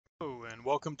and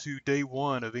welcome to day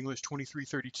one of English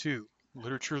 2332,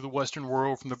 Literature of the Western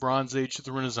World from the Bronze Age to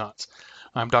the Renaissance.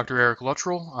 I'm Dr. Eric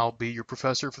Luttrell. I'll be your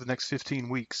professor for the next 15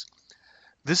 weeks.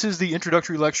 This is the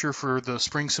introductory lecture for the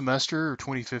spring semester of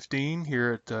 2015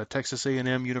 here at Texas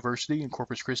A&M University in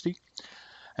Corpus Christi.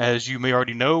 As you may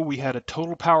already know, we had a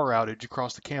total power outage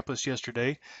across the campus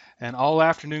yesterday, and all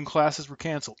afternoon classes were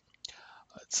canceled.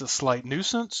 It's a slight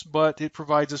nuisance, but it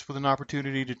provides us with an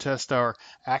opportunity to test our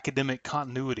academic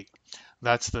continuity.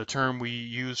 That's the term we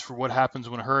use for what happens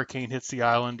when a hurricane hits the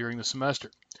island during the semester.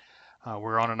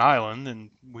 We're on an island, and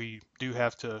we do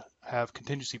have to have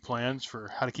contingency plans for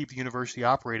how to keep the university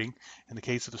operating in the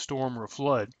case of a storm or a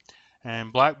flood.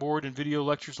 And Blackboard and video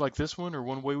lectures like this one are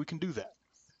one way we can do that.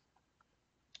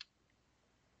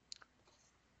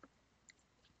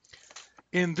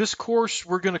 In this course,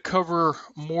 we're going to cover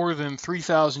more than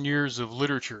 3,000 years of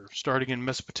literature, starting in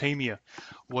Mesopotamia,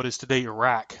 what is today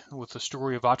Iraq, with the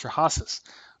story of Atrahasis,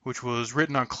 which was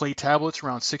written on clay tablets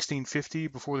around 1650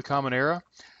 before the Common Era,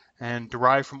 and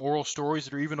derived from oral stories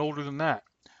that are even older than that.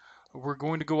 We're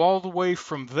going to go all the way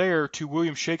from there to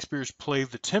William Shakespeare's play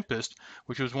The Tempest,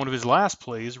 which was one of his last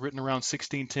plays, written around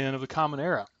 1610 of the Common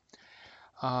Era.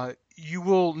 You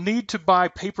will need to buy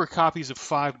paper copies of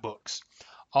 5 books,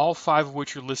 all 5 of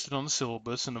which are listed on the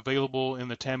syllabus and available in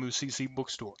the TAMU-CC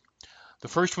bookstore. The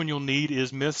first one you'll need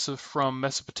is Myths from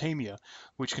Mesopotamia,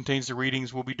 which contains the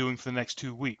readings we'll be doing for the next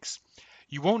 2 weeks.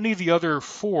 You won't need the other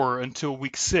 4 until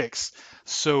week 6,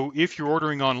 so if you're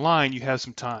ordering online, you have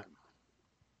some time.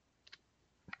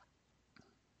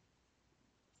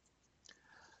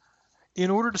 In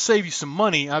order to save you some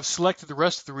money, I've selected the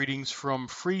rest of the readings from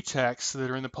free texts that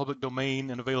are in the public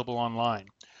domain and available online.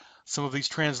 Some of these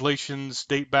translations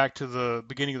date back to the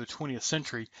beginning of the 20th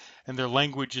century, and their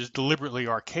language is deliberately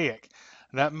archaic.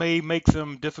 That may make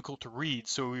them difficult to read,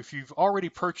 so if you've already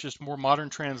purchased more modern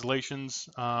translations,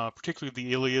 particularly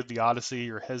the Iliad, the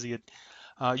Odyssey, or Hesiod,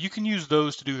 you can use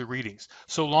those to do the readings,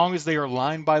 so long as they are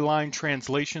line-by-line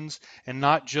translations and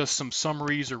not just some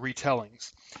summaries or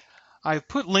retellings. I've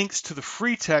put links to the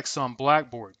free texts on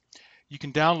Blackboard. You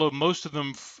can download most of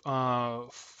them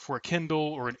for a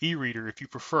Kindle or an e-reader if you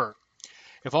prefer.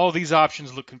 If all of these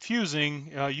options look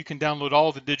confusing, you can download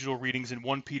all the digital readings in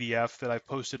one PDF that I've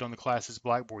posted on the class's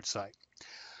Blackboard site.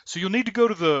 So you'll need to go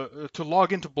to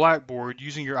log into Blackboard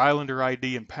using your Islander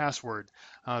ID and password.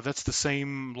 That's the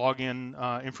same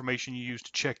login information you use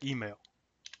to check email.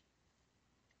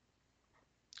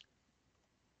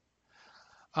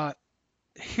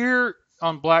 Here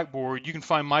on Blackboard, you can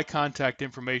find my contact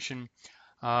information.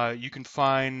 You can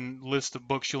find lists of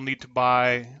books you'll need to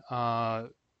buy,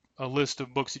 a list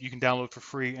of books that you can download for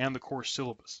free, and the course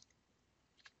syllabus.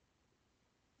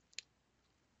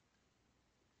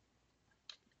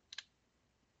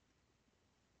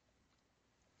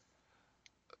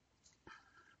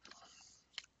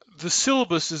 The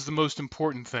syllabus is the most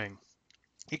important thing.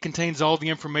 It contains all the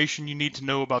information you need to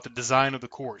know about the design of the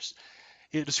course.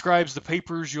 It describes the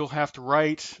papers you'll have to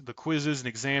write, the quizzes and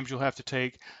exams you'll have to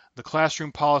take, the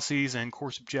classroom policies, and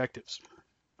course objectives.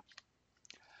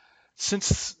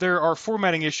 Since there are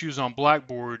formatting issues on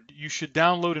Blackboard, you should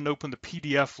download and open the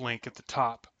PDF link at the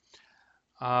top.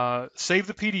 Save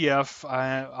the PDF.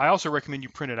 I also recommend you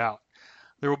print it out.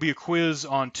 There will be a quiz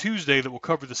on Tuesday that will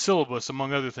cover the syllabus,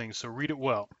 among other things, so read it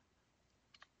well.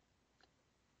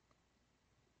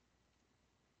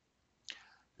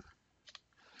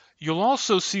 You'll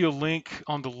also see a link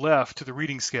on the left to the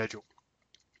reading schedule.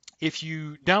 If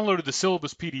you downloaded the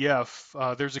syllabus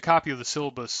PDF, there's a copy of the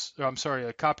syllabus,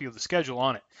 a copy of the schedule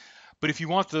on it. But if you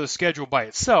want the schedule by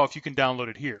itself, you can download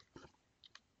it here.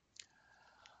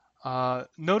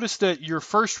 Notice that your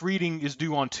first reading is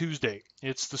due on Tuesday.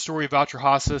 It's the story of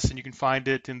Atrahasis, and you can find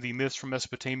it in the Myths from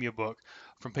Mesopotamia book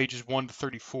from pages 1 to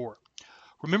 34.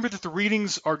 Remember that the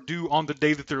readings are due on the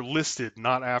day that they're listed,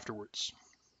 not afterwards.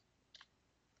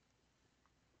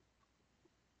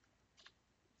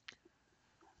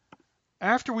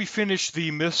 After we finish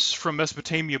the Myths from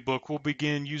Mesopotamia book, we'll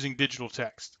begin using digital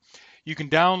text. You can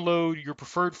download your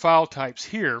preferred file types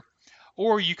here,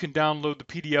 or you can download the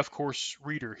PDF course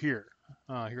reader here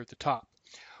at the top.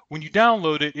 When you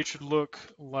download it, it should look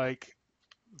like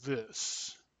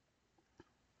this.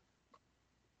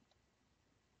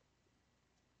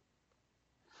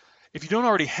 If you don't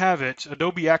already have it,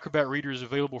 Adobe Acrobat Reader is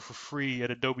available for free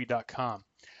at adobe.com.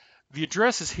 The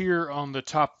address is here on the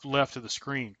top left of the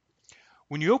screen.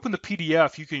 When you open the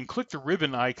PDF, you can click the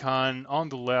ribbon icon on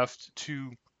the left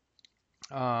to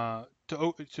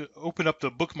open up the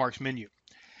bookmarks menu.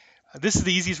 This is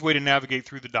the easiest way to navigate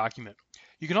through the document.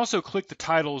 You can also click the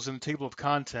titles in the table of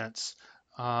contents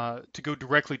to go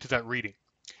directly to that reading.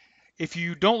 If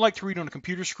you don't like to read on a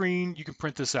computer screen, you can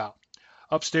print this out.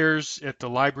 Upstairs at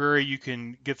the library, you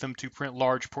can get them to print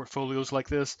large portfolios like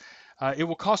this. It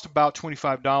will cost about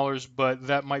 $25, but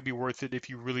that might be worth it if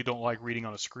you really don't like reading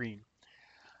on a screen.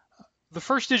 The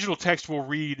first digital text we'll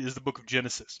read is the book of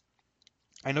Genesis.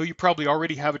 I know you probably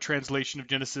already have a translation of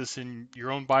Genesis in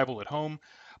your own Bible at home,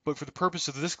 but for the purpose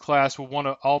of this class, we'll want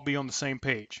to all be on the same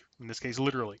page, in this case,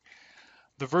 literally.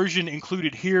 The version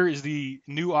included here is the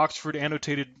New Oxford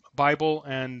Annotated Bible,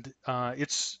 and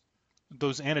it's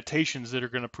those annotations that are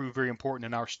going to prove very important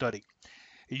in our study.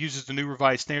 It uses the New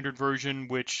Revised Standard Version,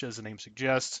 which, as the name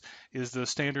suggests, is the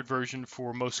standard version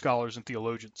for most scholars and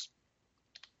theologians.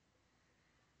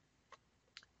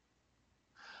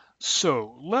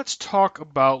 So let's talk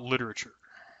about literature.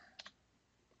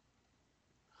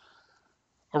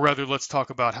 Or rather, let's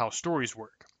talk about how stories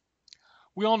work.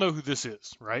 We all know who this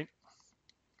is, right?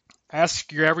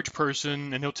 Ask your average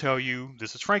person and he'll tell you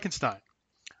this is Frankenstein.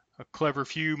 A clever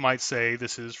few might say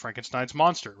this is Frankenstein's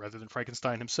monster rather than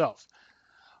Frankenstein himself.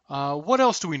 What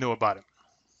else do we know about him?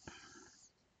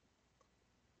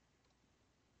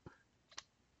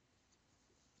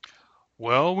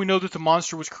 Well, we know that the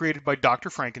monster was created by Dr.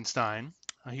 Frankenstein.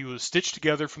 He was stitched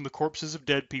together from the corpses of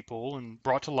dead people and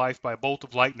brought to life by a bolt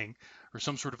of lightning or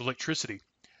some sort of electricity.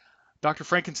 Dr.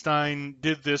 Frankenstein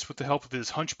did this with the help of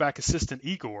his hunchback assistant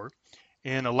Igor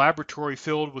in a laboratory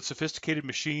filled with sophisticated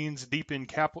machines deep in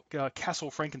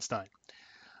Castle Frankenstein.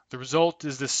 The result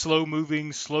is this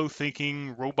slow-moving,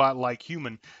 slow-thinking, robot-like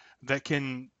human that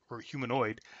can, or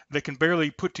humanoid, that can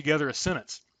barely put together a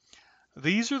sentence.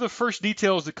 These are the first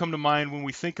details that come to mind when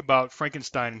we think about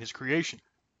Frankenstein and his creation.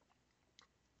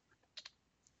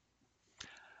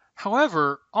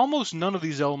 However, almost none of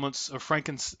these elements of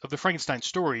the Frankenstein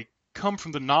story come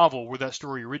from the novel where that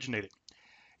story originated.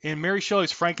 In Mary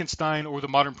Shelley's Frankenstein or the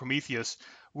Modern Prometheus,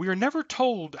 we are never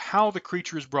told how the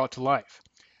creature is brought to life.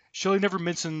 Shelley never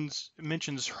mentions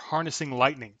harnessing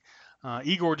lightning.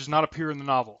 Igor does not appear in the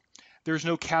novel. There is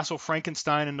no Castle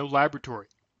Frankenstein and no laboratory.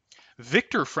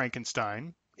 Victor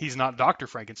Frankenstein, he's not Dr.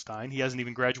 Frankenstein, he hasn't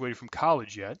even graduated from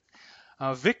college yet.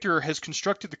 Victor has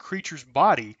constructed the creature's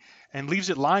body and leaves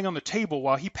it lying on the table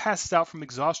while he passes out from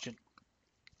exhaustion.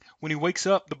 When he wakes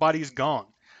up, the body is gone.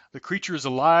 The creature is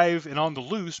alive and on the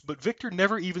loose, but Victor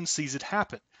never even sees it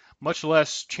happen, much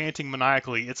less chanting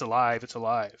maniacally, "It's alive, it's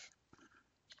alive."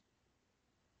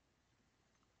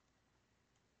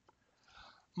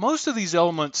 Most of these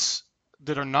elements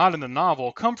that are not in the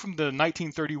novel come from the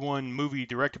 1931 movie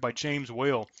directed by James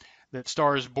Whale that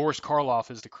stars Boris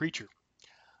Karloff as the creature.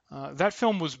 That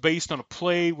film was based on a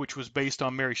play which was based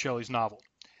on Mary Shelley's novel.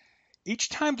 Each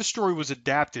time the story was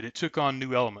adapted, it took on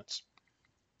new elements.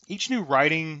 Each new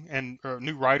writer and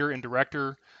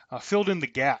director filled in the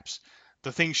gaps,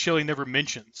 the things Shelley never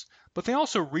mentions, but they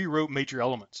also rewrote major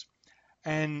elements.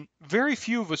 And very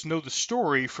few of us know the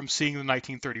story from seeing the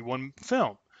 1931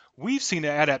 film. We've seen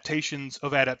adaptations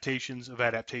of adaptations of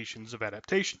adaptations of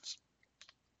adaptations.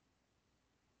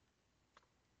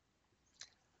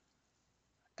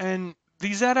 And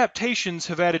these adaptations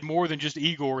have added more than just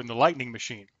Igor and the lightning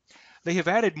machine. They have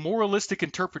added moralistic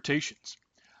interpretations.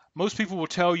 Most people will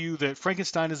tell you that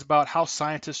Frankenstein is about how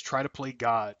scientists try to play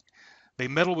God. They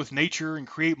meddle with nature and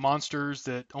create monsters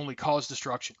that only cause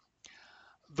destruction.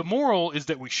 The moral is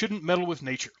that we shouldn't meddle with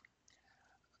nature.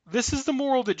 This is the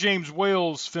moral that James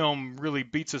Whale's film really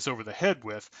beats us over the head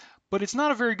with, but it's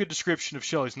not a very good description of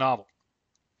Shelley's novel.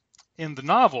 In the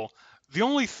novel, the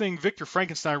only thing Victor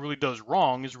Frankenstein really does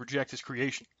wrong is reject his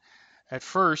creation. At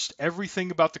first,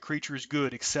 everything about the creature is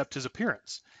good except his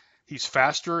appearance. He's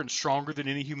faster and stronger than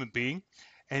any human being,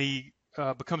 and he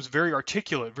becomes very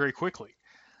articulate very quickly.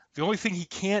 The only thing he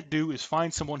can't do is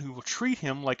find someone who will treat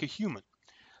him like a human.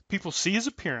 People see his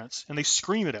appearance and they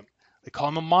scream at him. They call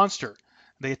him a monster.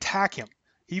 They attack him.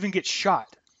 He even gets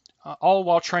shot, all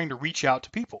while trying to reach out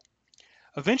to people.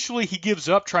 Eventually, he gives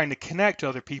up trying to connect to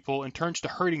other people and turns to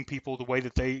hurting people the way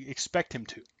that they expect him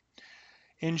to.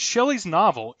 In Shelley's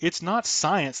novel, it's not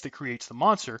science that creates the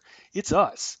monster, it's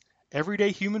us,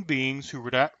 everyday human beings who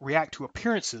react to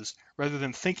appearances rather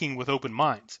than thinking with open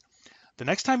minds. The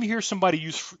next time you hear somebody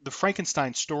use the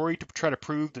Frankenstein story to try to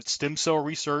prove that stem cell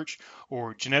research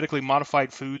or genetically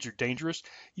modified foods are dangerous,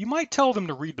 you might tell them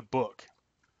to read the book.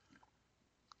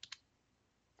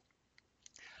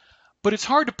 But it's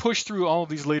hard to push through all of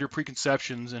these later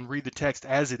preconceptions and read the text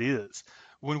as it is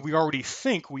when we already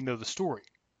think we know the story.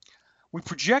 We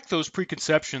project those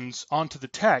preconceptions onto the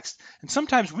text, and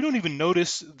sometimes we don't even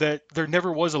notice that there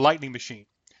never was a lightning machine.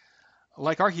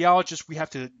 Like archaeologists, we have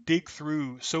to dig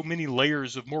through so many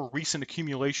layers of more recent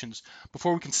accumulations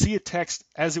before we can see a text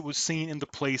as it was seen in the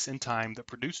place and time that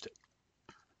produced it.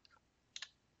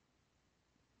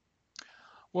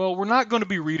 Well, we're not going to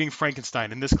be reading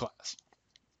Frankenstein in this class.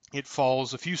 It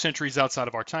falls a few centuries outside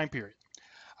of our time period.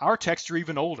 Our texts are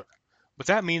even older, but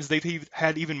that means they've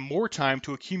had even more time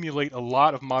to accumulate a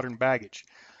lot of modern baggage.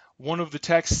 One of the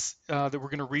texts that we're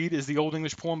going to read is the Old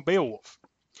English poem Beowulf.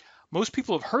 Most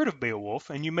people have heard of Beowulf,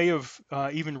 and you may have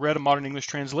even read a modern English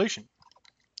translation.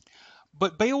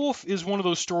 But Beowulf is one of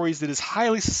those stories that is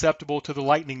highly susceptible to the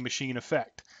lightning machine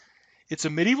effect. It's a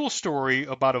medieval story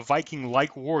about a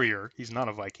Viking-like warrior. He's not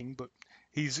a Viking, but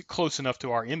he's close enough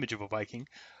to our image of a Viking,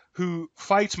 who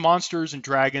fights monsters and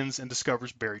dragons and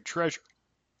discovers buried treasure.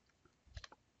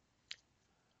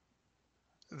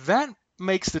 That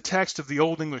makes the text of the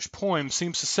Old English poem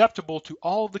seem susceptible to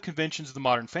all of the conventions of the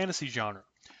modern fantasy genre.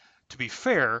 To be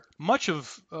fair, much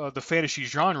of the fantasy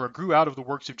genre grew out of the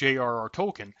works of J.R.R.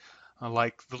 Tolkien,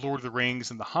 like The Lord of the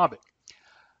Rings and The Hobbit.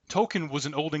 Tolkien was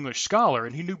an Old English scholar,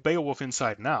 and he knew Beowulf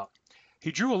inside and out.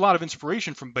 He drew a lot of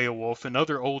inspiration from Beowulf and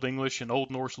other Old English and Old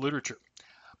Norse literature.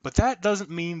 But that doesn't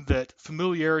mean that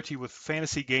familiarity with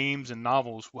fantasy games and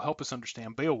novels will help us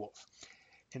understand Beowulf.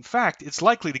 In fact, it's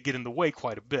likely to get in the way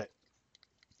quite a bit.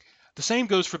 The same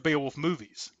goes for Beowulf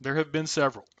movies. There have been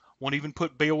several. One even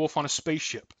put Beowulf on a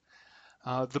spaceship.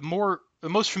 The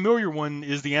most familiar one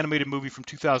is the animated movie from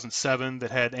 2007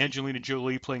 that had Angelina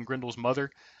Jolie playing Grendel's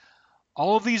mother.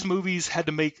 All of these movies had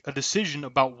to make a decision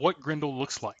about what Grendel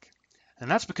looks like. And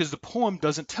that's because the poem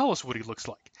doesn't tell us what he looks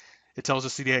like. It tells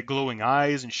us that he had glowing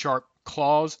eyes and sharp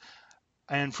claws,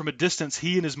 and from a distance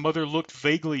he and his mother looked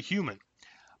vaguely human.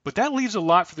 But that leaves a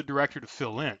lot for the director to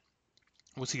fill in.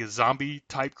 Was he a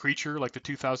zombie-type creature like the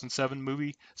 2007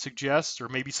 movie suggests, or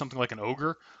maybe something like an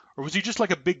ogre? Or was he just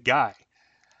like a big guy?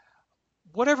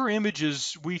 Whatever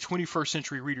images we 21st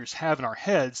century readers have in our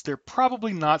heads, they're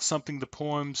probably not something the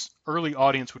poem's early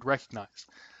audience would recognize.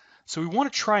 So we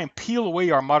want to try and peel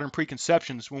away our modern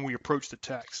preconceptions when we approach the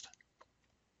text.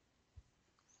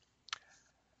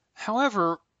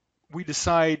 However we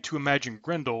decide to imagine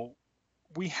Grendel,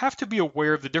 we have to be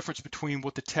aware of the difference between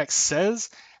what the text says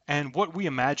and what we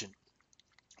imagine.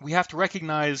 We have to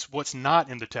recognize what's not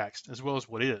in the text as well as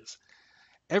what is.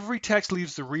 Every text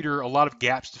leaves the reader a lot of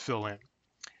gaps to fill in.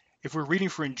 If we're reading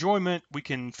for enjoyment, we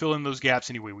can fill in those gaps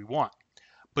any way we want.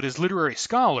 But as literary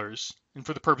scholars, and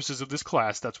for the purposes of this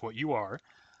class, that's what you are,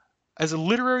 as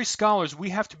literary scholars,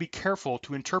 we have to be careful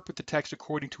to interpret the text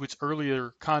according to its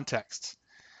earlier contexts.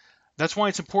 That's why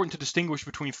it's important to distinguish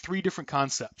between three different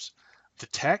concepts: the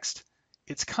text,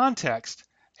 its context,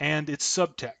 and its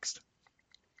subtext.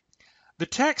 The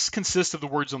text consists of the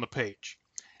words on the page.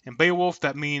 In Beowulf,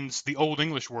 that means the Old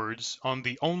English words on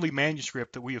the only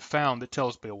manuscript that we have found that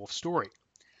tells Beowulf's story.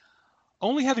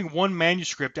 Only having one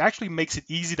manuscript actually makes it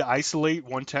easy to isolate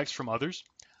one text from others.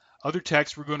 Other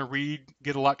texts we're going to read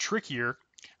get a lot trickier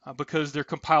because they're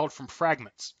compiled from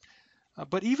fragments.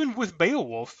 But even with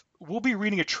Beowulf, we'll be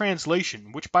reading a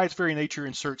translation, which by its very nature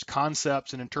inserts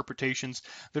concepts and interpretations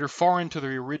that are foreign to the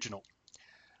original.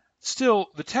 Still,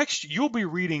 the text you'll be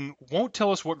reading won't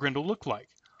tell us what Grendel looked like,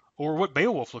 or what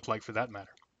Beowulf looked like for that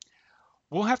matter.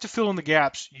 We'll have to fill in the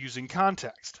gaps using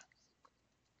context.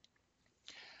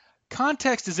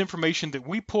 Context is information that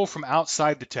we pull from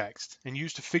outside the text and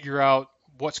use to figure out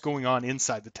what's going on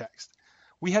inside the text.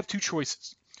 We have two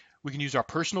choices. We can use our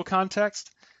personal context.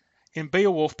 In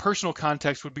Beowulf, personal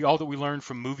context would be all that we learned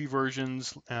from movie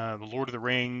versions, The Lord of the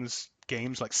Rings,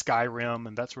 games like Skyrim,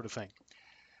 and that sort of thing.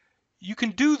 You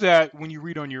can do that when you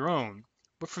read on your own,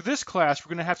 but for this class,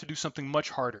 we're going to have to do something much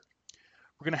harder.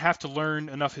 We're going to have to learn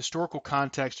enough historical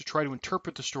context to try to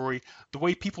interpret the story the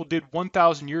way people did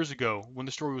 1,000 years ago when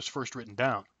the story was first written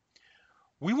down.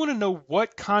 We want to know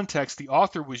what context the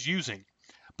author was using,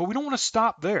 but we don't want to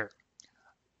stop there.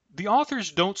 The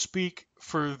authors don't speak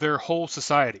for their whole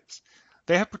societies.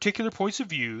 They have particular points of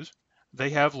views, they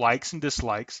have likes and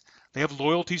dislikes, they have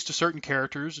loyalties to certain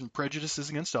characters and prejudices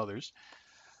against others.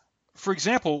 For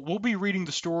example, we'll be reading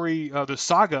the story, the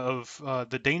saga of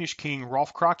the Danish king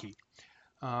Rolf Kraki,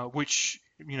 which,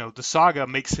 the saga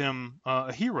makes him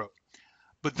a hero.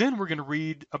 But then we're going to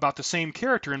read about the same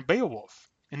character in Beowulf.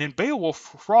 And in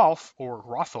Beowulf, Rolf, or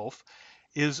Hrothulf,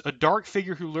 is a dark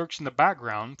figure who lurks in the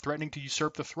background, threatening to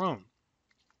usurp the throne.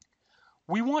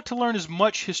 We want to learn as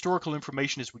much historical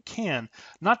information as we can,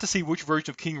 not to see which version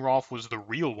of King Rolf was the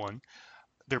real one.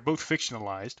 They're both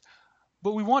fictionalized.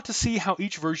 But we want to see how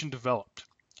each version developed.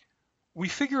 We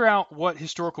figure out what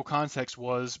historical context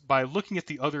was by looking at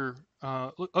the other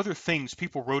things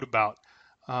people wrote about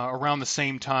around the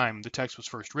same time the text was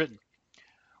first written.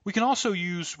 We can also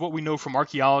use what we know from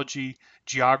archaeology,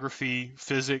 geography,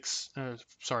 physics,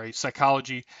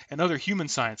 psychology, and other human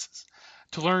sciences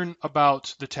to learn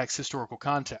about the text's historical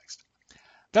context.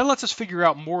 That lets us figure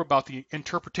out more about the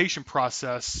interpretation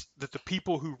process that the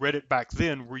people who read it back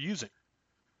then were using.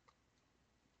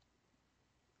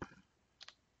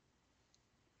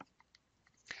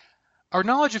 Our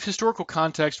knowledge of historical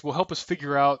context will help us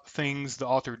figure out things the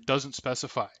author doesn't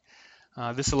specify.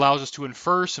 This allows us to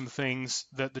infer some things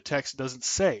that the text doesn't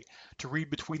say, to read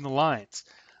between the lines.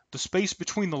 The space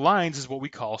between the lines is what we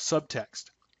call subtext.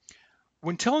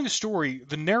 When telling a story,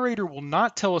 the narrator will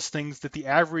not tell us things that the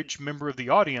average member of the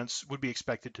audience would be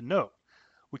expected to know.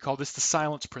 We call this the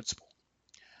silence principle.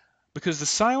 Because the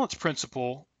silence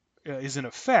principle is in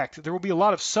effect, there will be a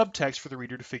lot of subtext for the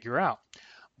reader to figure out.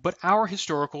 But our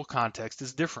historical context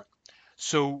is different.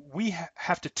 So we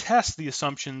have to test the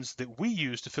assumptions that we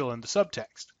use to fill in the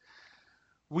subtext.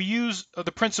 We use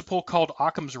the principle called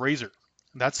Occam's razor.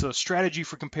 That's a strategy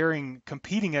for comparing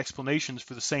competing explanations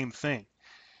for the same thing.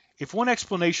 If one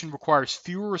explanation requires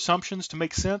fewer assumptions to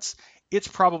make sense, it's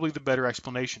probably the better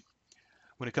explanation.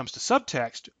 When it comes to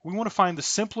subtext, we want to find the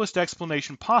simplest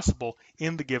explanation possible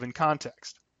in the given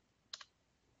context.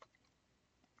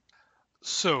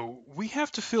 So we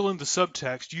have to fill in the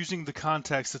subtext using the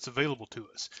context that's available to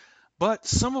us. But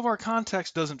some of our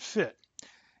context doesn't fit.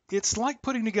 It's like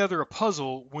putting together a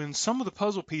puzzle when some of the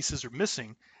puzzle pieces are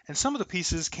missing and some of the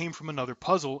pieces came from another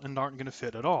puzzle and aren't going to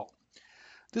fit at all.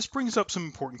 This brings up some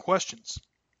important questions.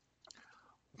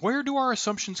 Where do our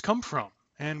assumptions come from,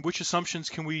 and which assumptions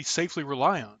can we safely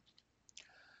rely on?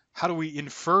 How do we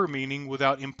infer meaning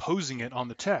without imposing it on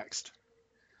the text?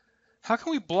 How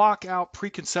can we block out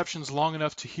preconceptions long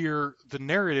enough to hear the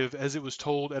narrative as it was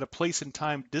told at a place and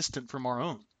time distant from our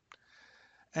own?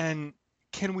 And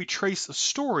can we trace a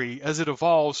story as it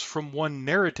evolves from one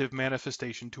narrative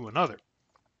manifestation to another?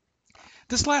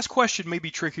 This last question may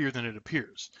be trickier than it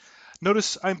appears.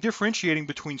 Notice I'm differentiating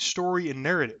between story and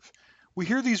narrative. We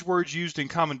hear these words used in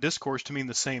common discourse to mean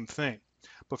the same thing,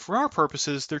 but for our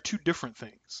purposes, they're two different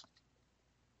things.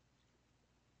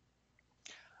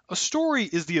 A story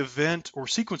is the event or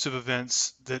sequence of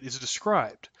events that is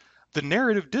described. The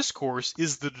narrative discourse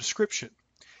is the description.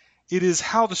 It is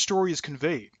how the story is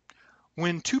conveyed.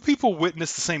 When two people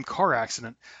witness the same car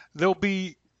accident, they'll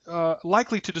be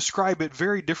likely to describe it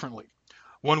very differently.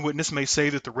 One witness may say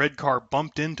that the red car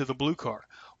bumped into the blue car,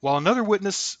 while another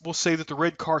witness will say that the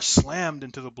red car slammed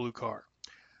into the blue car.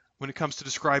 When it comes to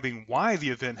describing why the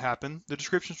event happened, the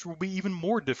descriptions will be even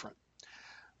more different.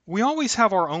 We always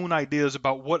have our own ideas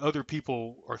about what other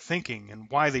people are thinking and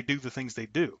why they do the things they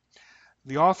do.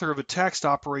 The author of a text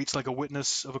operates like a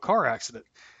witness of a car accident.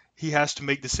 He has to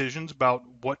make decisions about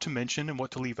what to mention and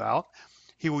what to leave out.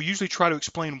 He will usually try to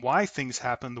explain why things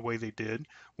happened the way they did,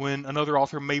 when another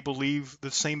author may believe the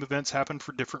same events happened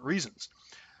for different reasons.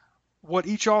 What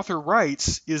each author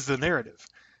writes is the narrative.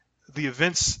 The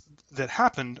events that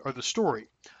happened are the story.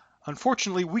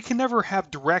 Unfortunately, we can never have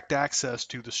direct access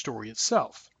to the story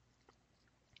itself.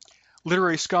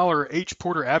 Literary scholar H.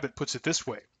 Porter Abbott puts it this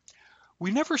way: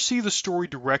 we never see the story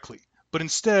directly, but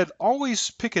instead always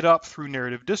pick it up through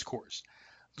narrative discourse.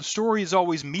 The story is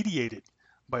always mediated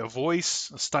by a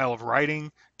voice, a style of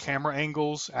writing, camera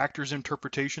angles, actors'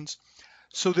 interpretations,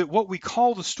 so that what we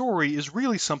call the story is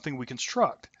really something we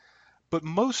construct. But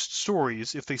most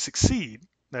stories, if they succeed,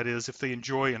 that is, if they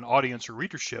enjoy an audience or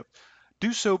readership,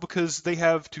 do so because they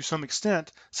have, to some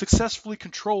extent, successfully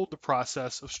controlled the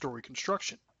process of story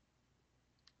construction.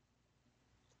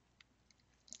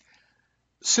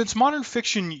 Since modern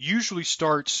fiction usually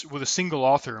starts with a single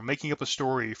author making up a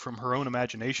story from her own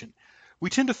imagination,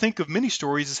 we tend to think of many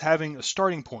stories as having a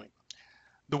starting point.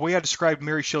 The way I described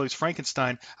Mary Shelley's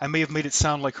Frankenstein, I may have made it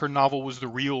sound like her novel was the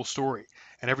real story,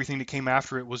 and everything that came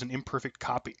after it was an imperfect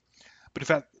copy. But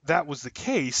if that was the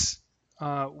case,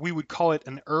 we would call it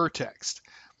an urtext.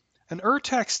 An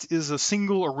urtext is a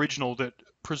single original that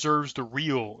preserves the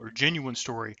real or genuine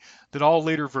story that all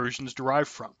later versions derive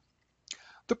from.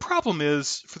 The problem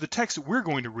is, for the text that we're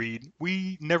going to read,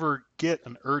 we never get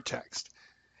an urtext.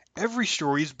 Every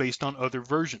story is based on other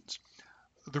versions.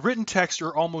 The written texts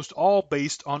are almost all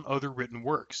based on other written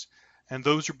works, and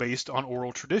those are based on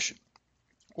oral tradition.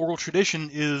 Oral tradition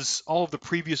is all of the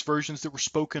previous versions that were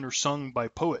spoken or sung by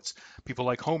poets, people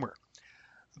like Homer.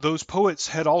 Those poets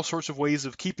had all sorts of ways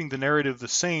of keeping the narrative the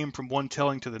same from one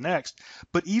telling to the next,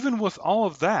 but even with all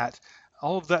of that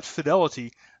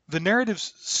fidelity, the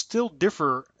narratives still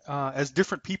differ as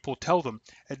different people tell them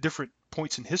at different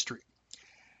points in history.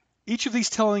 Each of these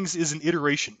tellings is an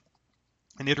iteration.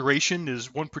 An iteration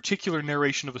is one particular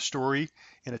narration of a story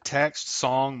in a text,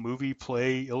 song, movie,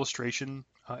 play, illustration,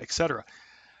 etc.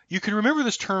 You can remember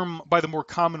this term by the more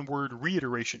common word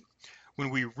reiteration. When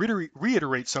we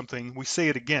reiterate something, we say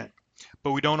it again.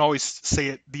 but we don't always say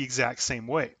it the exact same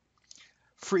way.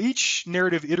 For each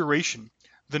narrative iteration,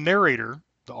 the narrator,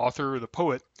 the author or the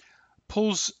poet,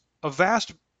 pulls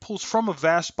from a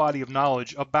vast body of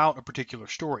knowledge about a particular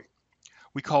story.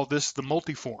 We call this the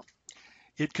multiform.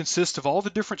 It consists of all the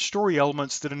different story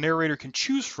elements that a narrator can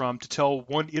choose from to tell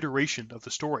one iteration of the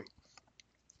story.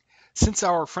 Since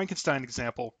our Frankenstein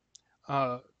example,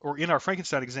 in our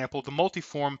Frankenstein example, the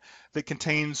multiform that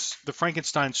contains the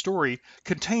Frankenstein story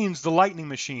contains the lightning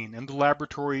machine and the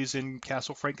laboratories in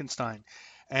Castle Frankenstein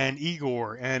and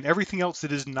Igor and everything else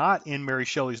that is not in Mary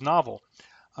Shelley's novel,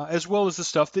 as well as the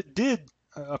stuff that did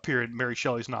appear in Mary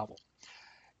Shelley's novel.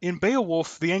 In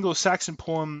Beowulf, the Anglo-Saxon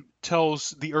poem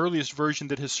tells the earliest version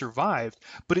that has survived,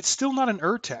 but it's still not an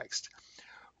urtext.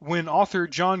 When author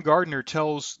John Gardner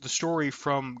tells the story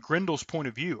from Grendel's point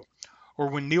of view, or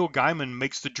when Neil Gaiman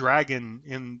makes the dragon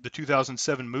in the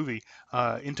 2007 movie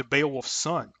into Beowulf's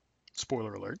son,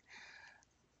 spoiler alert,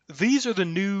 these are the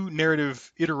new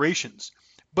narrative iterations,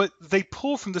 but they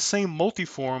pull from the same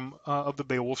multiform of the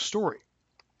Beowulf story.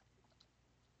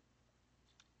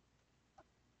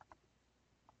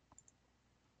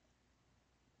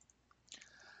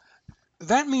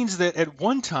 That means that at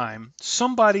one time,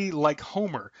 somebody like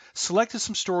Homer selected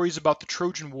some stories about the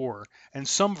Trojan War and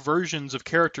some versions of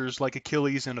characters like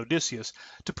Achilles and Odysseus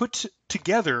to put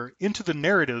together into the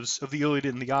narratives of the Iliad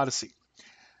and the Odyssey.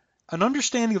 An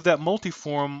understanding of that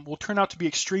multiform will turn out to be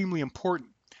extremely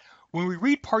important. When we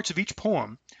read parts of each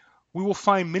poem, we will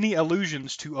find many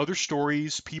allusions to other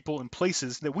stories, people, and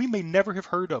places that we may never have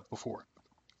heard of before.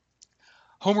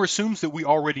 Homer assumes that we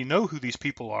already know who these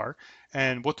people are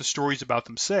and what the stories about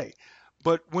them say.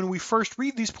 But when we first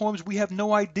read these poems, we have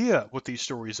no idea what these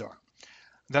stories are.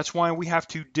 That's why we have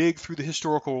to dig through the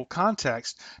historical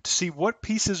context to see what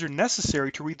pieces are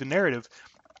necessary to read the narrative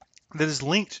that is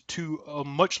linked to a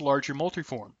much larger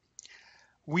multiform.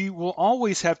 We will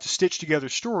always have to stitch together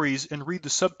stories and read the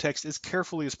subtext as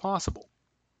carefully as possible.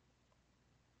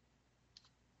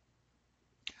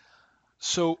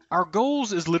 So our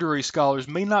goals as literary scholars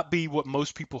may not be what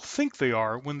most people think they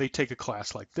are when they take a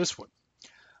class like this one.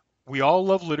 We all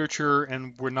love literature,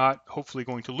 and we're not hopefully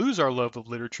going to lose our love of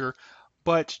literature,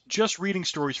 but just reading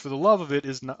stories for the love of it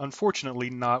is unfortunately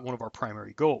not one of our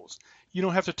primary goals. You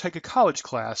don't have to take a college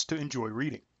class to enjoy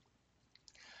reading.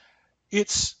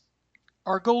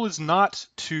 Our goal is not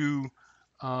to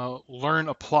learn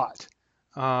a plot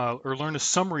or learn a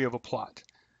summary of a plot.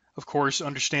 Of course,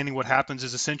 understanding what happens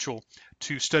is essential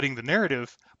to studying the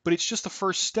narrative, but it's just the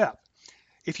first step.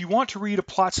 If you want to read a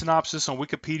plot synopsis on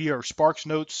Wikipedia or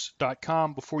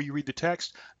sparksnotes.com before you read the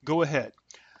text, go ahead.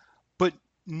 But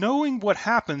knowing what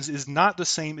happens is not the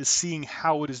same as seeing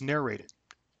how it is narrated.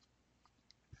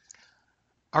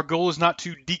 Our goal is not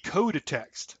to decode a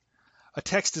text. A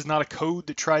text is not a code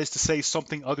that tries to say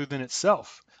something other than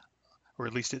itself, or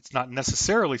at least it's not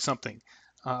necessarily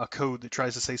a code that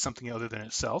tries to say something other than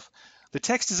itself. The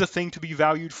text is a thing to be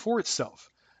valued for itself,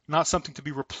 not something to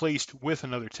be replaced with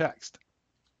another text.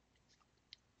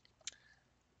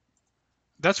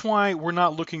 That's why we're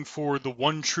not looking for the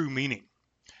one true meaning.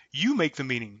 You make the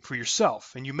meaning for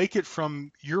yourself, and you make it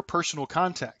from your personal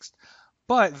context.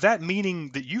 But that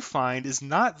meaning that you find is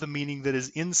not the meaning that is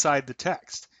inside the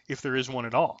text, if there is one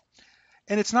at all.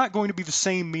 And it's not going to be the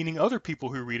same meaning other people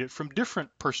who read it from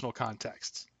different personal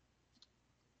contexts.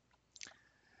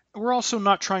 We're also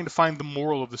not trying to find the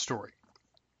moral of the story.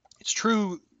 It's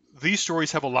true, these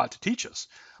stories have a lot to teach us,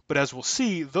 but as we'll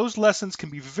see, those lessons can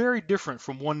be very different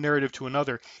from one narrative to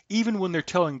another, even when they're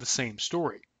telling the same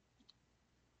story.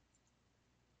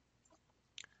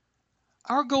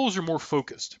 Our goals are more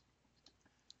focused.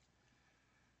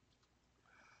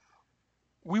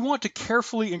 We want to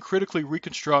carefully and critically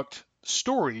reconstruct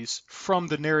stories from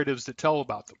the narratives that tell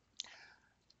about them.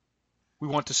 We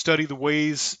want to study the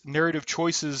ways narrative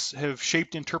choices have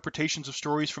shaped interpretations of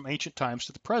stories from ancient times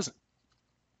to the present.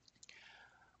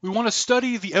 We want to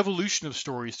study the evolution of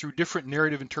stories through different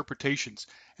narrative interpretations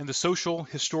and the social,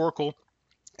 historical,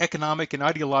 economic, and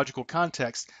ideological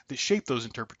contexts that shape those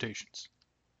interpretations.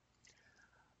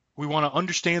 We want to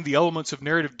understand the elements of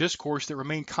narrative discourse that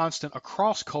remain constant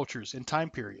across cultures and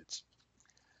time periods.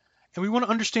 And we want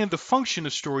to understand the function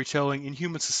of storytelling in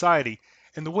human society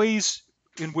and the ways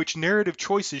in which narrative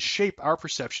choices shape our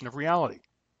perception of reality.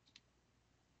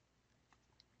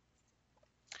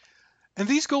 And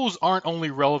these goals aren't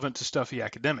only relevant to stuffy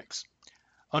academics.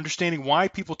 Understanding why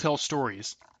people tell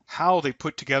stories, how they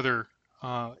put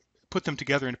them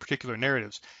together into particular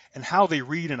narratives, and how they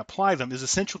read and apply them is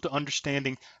essential to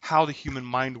understanding how the human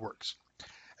mind works.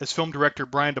 As film director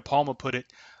Brian De Palma put it,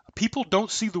 people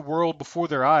don't see the world before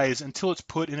their eyes until it's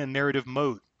put in a narrative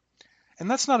mode. And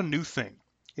that's not a new thing,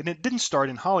 and it didn't start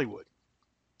in Hollywood.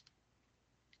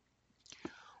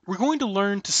 We're going to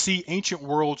learn to see ancient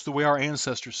worlds the way our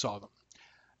ancestors saw them.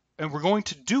 And we're going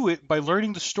to do it by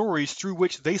learning the stories through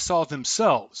which they saw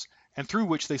themselves and through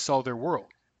which they saw their world.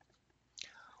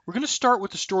 We're going to start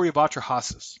with the story of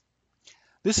Atrahasis.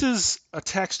 This is a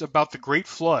text about the Great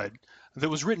Flood that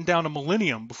was written down a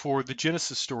millennium before the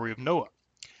Genesis story of Noah.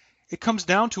 It comes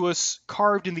down to us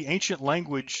carved in the ancient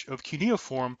language of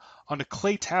cuneiform onto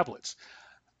clay tablets.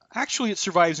 Actually, it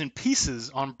survives in pieces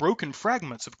on broken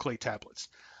fragments of clay tablets.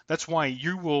 That's why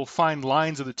you will find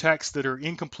lines of the text that are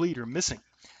incomplete or missing.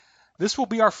 This will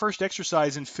be our first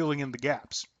exercise in filling in the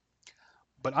gaps.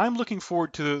 But I'm looking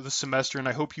forward to the semester, and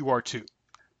I hope you are too.